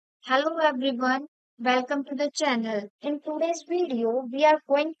Hello everyone, welcome to the channel. In today's video, we are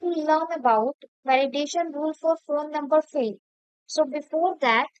going to learn about validation rule for phone number field. So before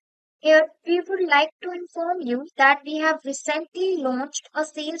that, here we would like to inform you that we have recently launched a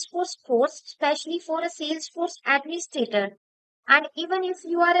Salesforce course especially for a Salesforce administrator. And even if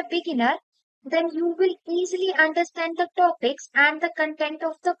you are a beginner, then you will easily understand the topics and the content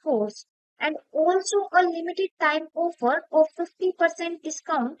of the course and also a limited time offer of 50%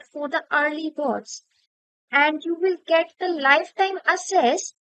 discount for the early birds. And you will get the lifetime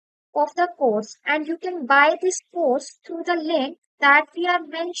access of the course and you can buy this course through the link that we are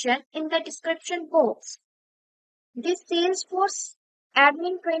mentioned in the description box. This Salesforce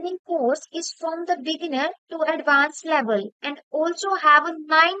admin training course is from the beginner to advanced level and also have a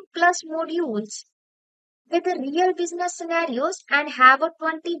 9 plus modules with the real business scenarios and have a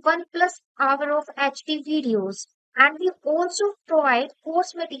 21 plus hour of HD videos. And we also provide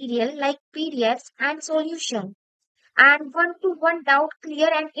course material like PDFs and solution and one-to-one doubt clear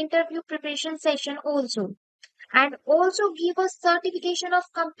and interview preparation session also. And also give a certification of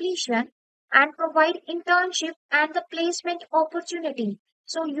completion and provide internship and the placement opportunity.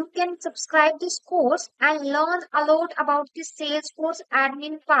 So you can subscribe this course and learn a lot about this Salesforce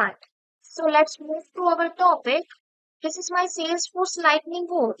admin part. So let's move to our topic. This is my Salesforce Lightning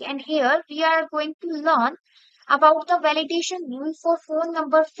board, and here we are going to learn about the validation rule for phone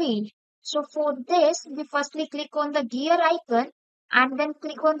number field. So for this, we firstly click on the gear icon and then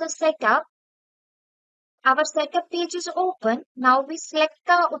click on the setup. Our setup page is open. Now we select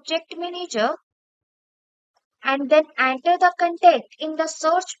the object manager and then enter the contact in the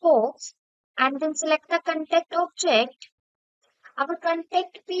search box and then select the contact object. Our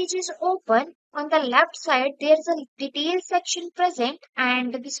contact page is open. On the left side, there is a details section present,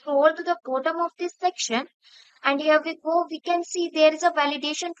 and we scroll to the bottom of this section. And here we go, we can see there is a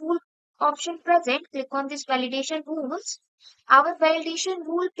validation rule option present. Click on this validation rules. Our validation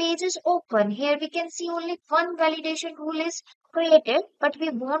rule page is open. Here we can see only one validation rule is created, but we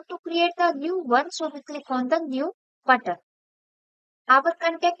want to create a new one, so we click on the new button. Our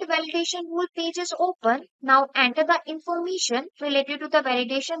contact validation rule page is open. Now enter the information related to the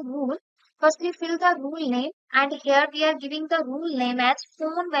validation rule. Firstly, fill the rule name, and here we are giving the rule name as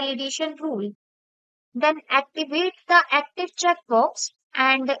phone validation rule. Then activate the active checkbox.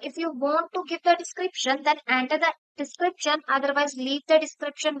 And if you want to give the description, then enter the description. Otherwise, leave the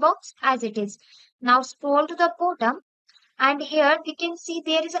description box as it is. Now scroll to the bottom and here we can see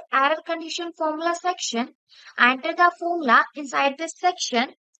there is an error condition formula section. Enter the formula inside this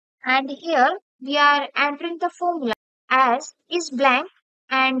section. And here we are entering the formula as is blank.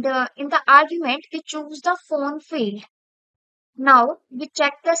 And in the argument, we choose the phone field. Now we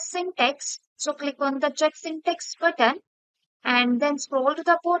check the syntax. So click on the check syntax button and then scroll to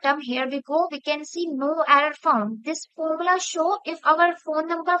the bottom. Here we go. We can see no error found. This formula show if our phone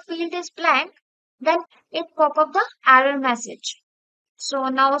number field is blank, then it pop up the error message. So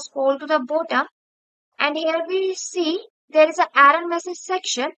now scroll to the bottom and here we see there is an error message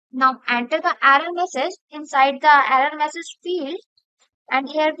section. Now enter the error message inside the error message field and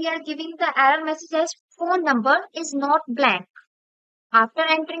here we are giving the error message as phone number is not blank. After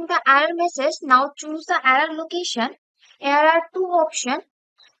entering the error message, now choose the error location. Here are two options,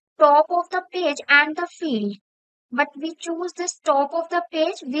 top of the page and the field. But we choose this top of the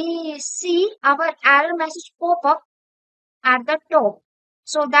page, we see our error message pop up at the top.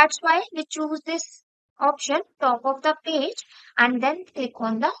 So that's why we choose this option, top of the page, and then click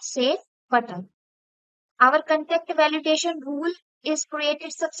on the save button. Our contact validation rule is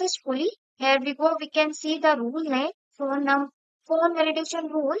created successfully. Here we go, we can see the rule name, phone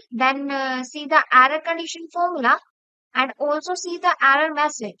validation rule, then see the error condition formula and also see the error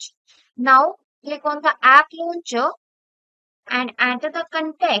message. Now click on the app launcher and enter the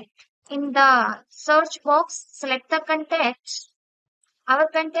contact. In the search box, select the contacts. Our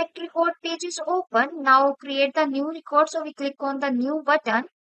contact record page is open. Now create the new record. So we click on the new button.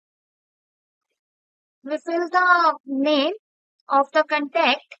 We fill the name of the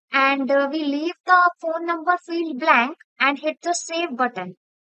contact and we leave the phone number field blank and hit the save button.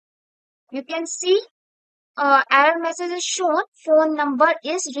 You can see error message is shown, phone number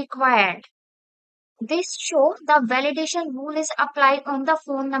is required. This show the validation rule is applied on the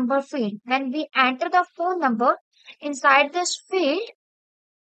phone number field. When we enter the phone number inside this field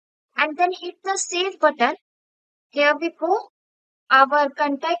and then hit the save button, here we go. Our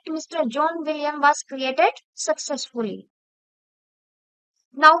contact Mr. John William was created successfully.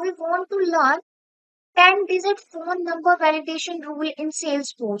 Now we want to learn 10-digit phone number validation rule in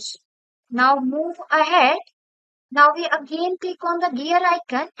Salesforce. Now move ahead Now we again click on the gear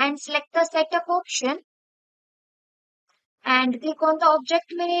icon and select the setup option and click on the object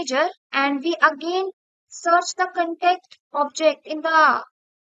manager, and we again search the contact object in the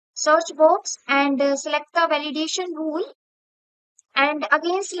search box and select the validation rule, and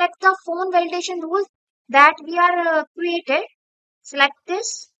again select the phone validation rule that we are created. Select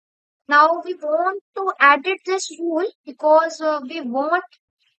this. Now we want to edit this rule because we want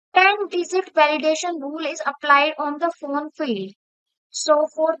 10 digit validation rule is applied on the phone field. So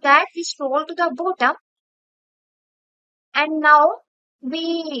for that we scroll to the bottom, and now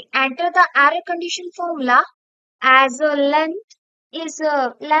we enter the error condition formula as a length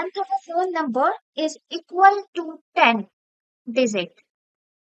of a phone number is equal to 10 digit.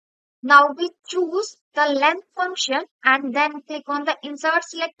 Now we choose the length function and then click on the insert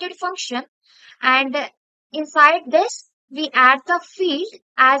selected function, and inside this we add the field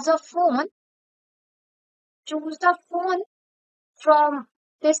as a phone. Choose the phone from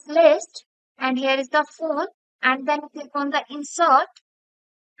this list, and here is the phone, and then click on the insert,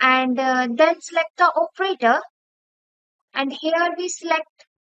 and then select the operator, and here we select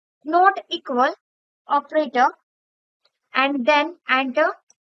not equal operator, and then enter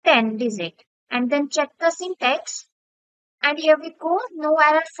 10 digit, and then check the syntax, and here we go, no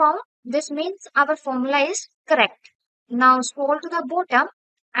error found. This means our formula is correct. Now scroll to the bottom,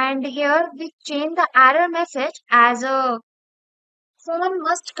 and here we change the error message as a phone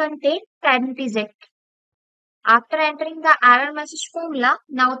must contain 10 digit. After entering the error message formula,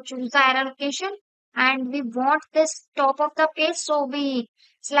 now choose the error location, and we want this top of the page, so we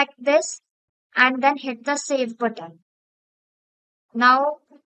select this and then hit the save button. Now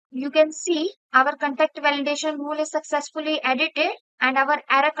you can see our contact validation rule is successfully edited, and our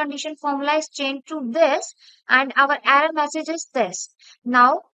error condition formula is changed to this, and our error message is this.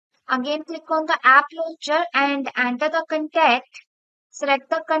 Now again click on the app launcher and enter the contact. Select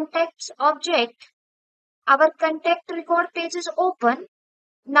the contacts object. Our contact record page is open.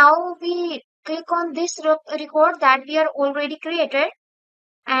 Now we click on this record that we are already created,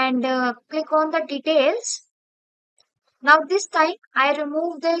 and click on the details. Now this time I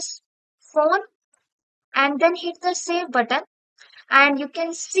remove this phone and then hit the save button, and you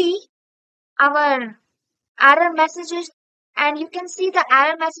can see our error messages, and you can see the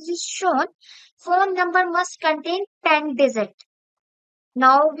error message is shown, phone number must contain 10 digit.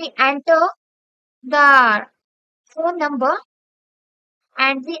 Now we enter the phone number,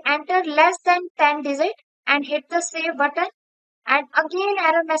 and we enter less than 10 digit and hit the save button, and again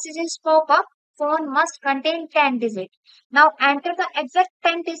error messages pop up, phone must contain 10 digit. Now enter the exact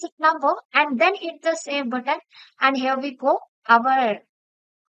 10 digit number and then hit the save button, and here we go, our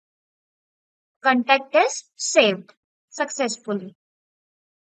contact is saved successfully.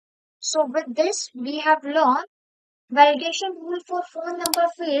 So with this we have learned validation rule for phone number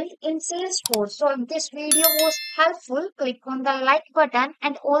field in Salesforce. So if this video was helpful, click on the like button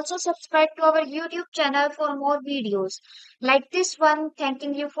and also subscribe to our YouTube channel for more videos like this one.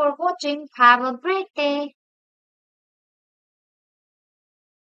 Thanking you for watching. Have a great day.